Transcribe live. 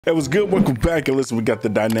It was good. Welcome back. And listen, we got the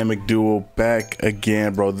dynamic duo back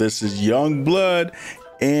again, bro. This is YUNGBLUD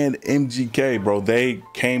and MGK, bro. They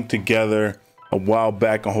came together a while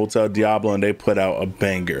back on Hotel Diablo and they put out a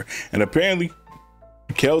banger. And apparently,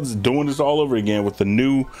 Kel's is doing this all over again with the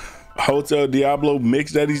new Hotel Diablo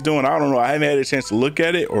mix that he's doing. I don't know. I haven't had a chance to look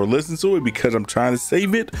at it or listen to it because I'm trying to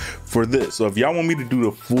save it for this. So if y'all want me to do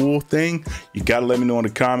the full thing, you got to let me know in the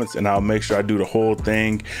comments and I'll make sure I do the whole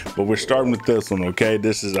thing. But we're starting with this one, okay?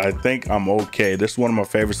 This is I Think I'm Okay. This is one of my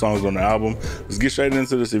favorite songs on the album. Let's get straight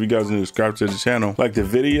into this. If you guys are new, subscribe to the channel. Like the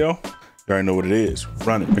video, you already know what it is.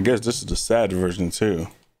 Run it. I guess this is the sad version too.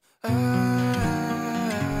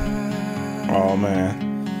 Oh, man.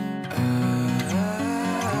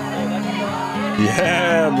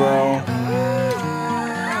 Yeah, bro.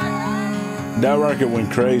 That record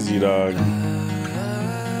went crazy, dog.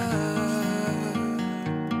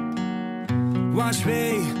 Watch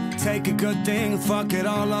me take a good thing, fuck it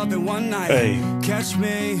all up in one night. Hey. Catch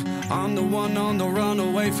me, I'm the one on the run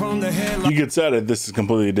away from the headlight. You can tell that this is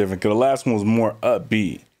completely different because the last one was more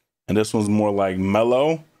upbeat and this one's more like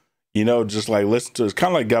mellow. You know, just like listen to it. It's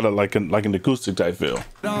kind of like got a like an acoustic type feel.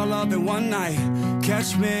 All up in one night.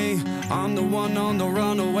 Catch me, I'm the one on the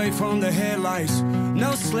run away from the headlights.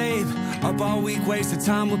 No sleep, up all week, wasted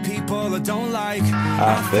time with people I don't like.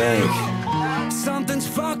 I think something's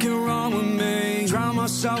fucking wrong with me. Drown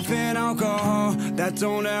myself in alcohol, that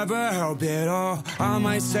don't ever help at all. I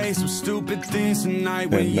might say some stupid things tonight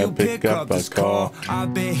when you pick up this call.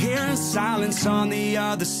 I've been hearing silence on the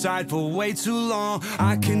other side for way too long.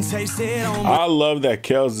 I can taste it on my... I love that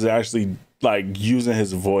Kels is actually like using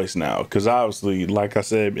his voice now, because obviously, like I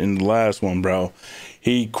said in the last one, bro,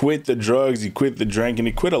 he quit the drugs, he quit the drinking,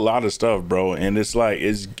 he quit a lot of stuff, bro, and it's like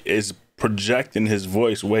it's projecting his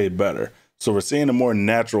voice way better. So we're seeing a more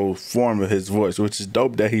natural form of his voice, which is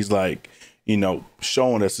dope that he's like, you know,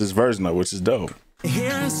 showing us his version of it, which is dope.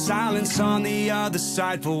 Hearing silence on the other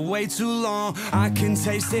side for way too long. I can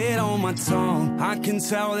taste it on my tongue. I can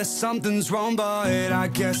tell that something's wrong, but I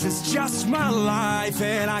guess it's just my life,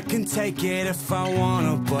 and I can take it if I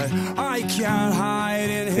wanna, but I can't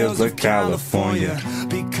hide in hills of California,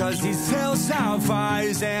 because these hills have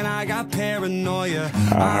eyes and I got paranoia.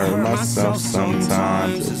 I hurt myself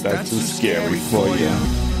sometimes. Is that too scary for you?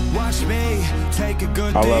 Watch me take a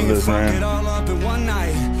good I love this, man. it all up in one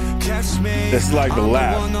night. Catch me. It's like the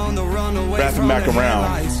laugh. Wrapping back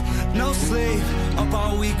around. No sleep, up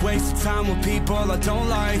all week, wasted time with people I don't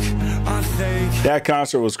like. I think that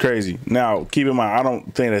concert was crazy. Now, keep in mind, I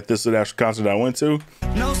don't think that this is the actual concert I went to.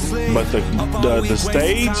 No sleep, but the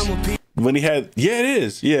stage when he had, yeah, it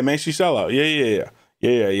is. Yeah, Main Street Sellout. Yeah.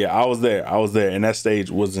 I was there, and that stage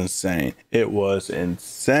was insane. It was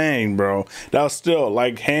insane, bro. That was still,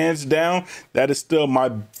 like, hands down, that is still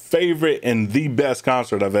my favorite and the best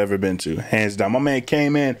concert I've ever been to, hands down. My man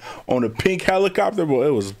came in on a pink helicopter, bro. It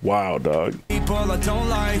was wild, dog. People I don't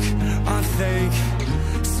like, I think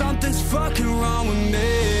something's fucking wrong with me.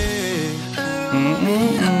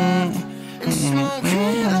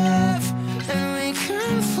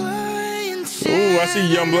 Ooh, I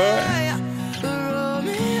see YUNGBLUD.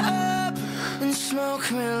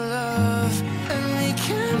 Smoke me love, and we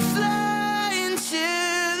can fly into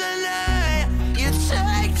the night. You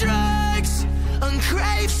take drugs on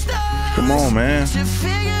gravestones. Come on, man. To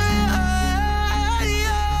figure it out on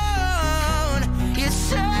your own. You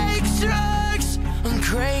take drugs on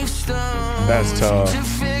gravestones. That's tough. To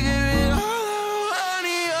figure it all on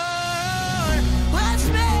your own. Watch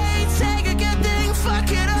me take a good thing,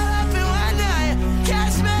 fuck it up in one night.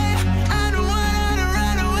 Catch me.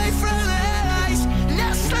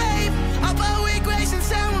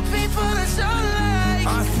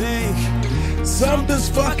 Something's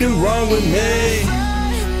fucking wrong with me.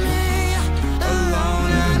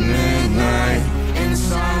 Alone at midnight,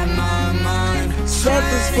 inside my mind.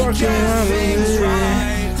 Something's fucking wrong with me.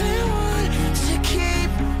 They want to keep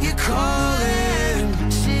you calling.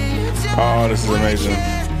 Oh, this is amazing.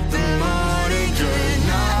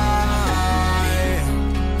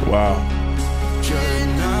 Wow.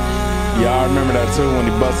 Yeah, I remember that too when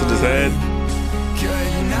he busted his head.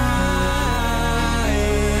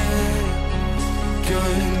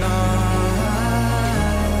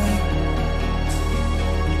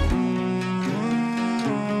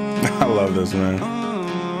 I love this, man.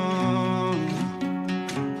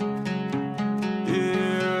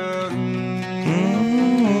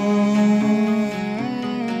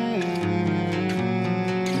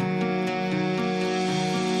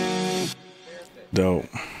 Dope.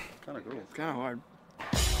 Kind of cool. It's kind of hard.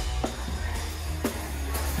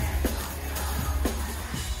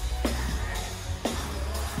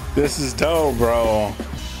 This is dope, bro.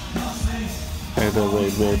 It does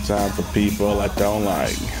a good time for people I don't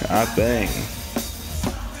like. I think.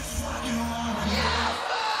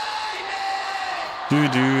 Do.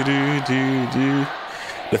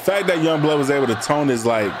 The fact that YUNGBLUD was able to tone his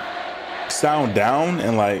like sound down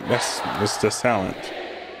and like that's just talent.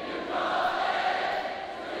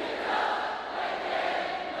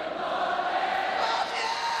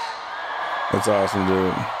 That's awesome,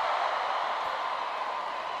 dude.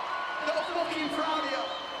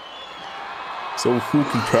 So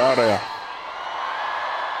fucking proud of ya.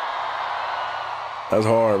 That's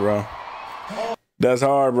hard, bro. That's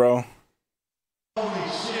hard, bro.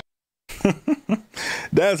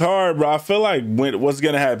 That's hard, bro. I feel like what's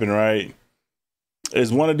gonna happen, right,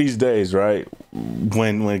 is one of these days, right,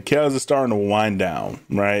 when Kel's is starting to wind down,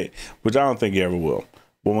 right, which I don't think he ever will.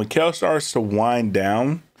 But when Kel starts to wind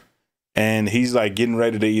down and he's like getting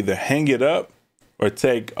ready to either hang it up or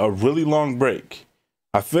take a really long break,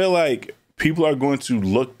 I feel like people are going to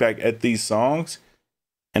look back at these songs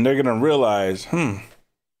and they're gonna realize,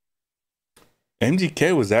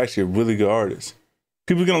 MGK was actually a really good artist.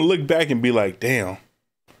 People are gonna look back and be like, damn,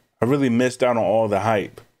 I really missed out on all the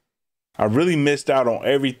hype. I really missed out on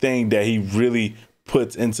everything that he really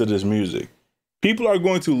puts into this music. People are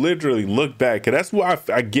going to literally look back, because that's what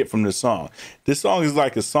I get from this song. This song is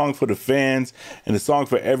like a song for the fans and a song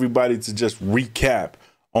for everybody to just recap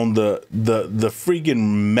on the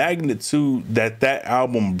freaking magnitude that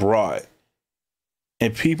album brought.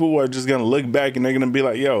 And people are just gonna look back and they're gonna be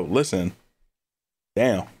like, yo, listen,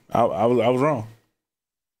 damn, I was wrong.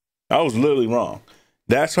 I was literally wrong.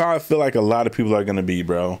 That's how I feel like a lot of people are gonna be,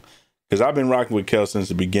 bro. Because I've been rocking with Kel since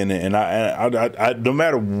the beginning, and I no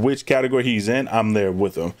matter which category he's in, I'm there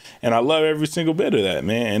with him, and I love every single bit of that,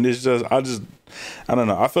 man. And it's just, I don't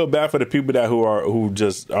know. I feel bad for the people that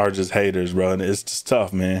are just haters, bro. And it's just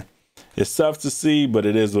tough, man. It's tough to see, but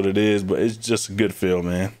it is what it is. But it's just a good feel,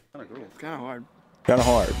 man. Kind of hard. Kind of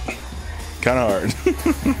hard. Kind of hard.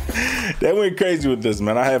 They went crazy with this,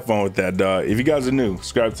 man. I had fun with that, dog. If you guys are new,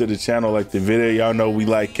 subscribe to the channel, like the video. Y'all know we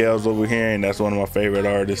like Kel's over here, and that's one of my favorite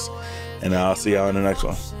artists. And I'll see y'all in the next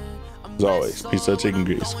one. As always, peace out, chicken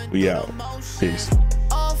grease. We out. Peace.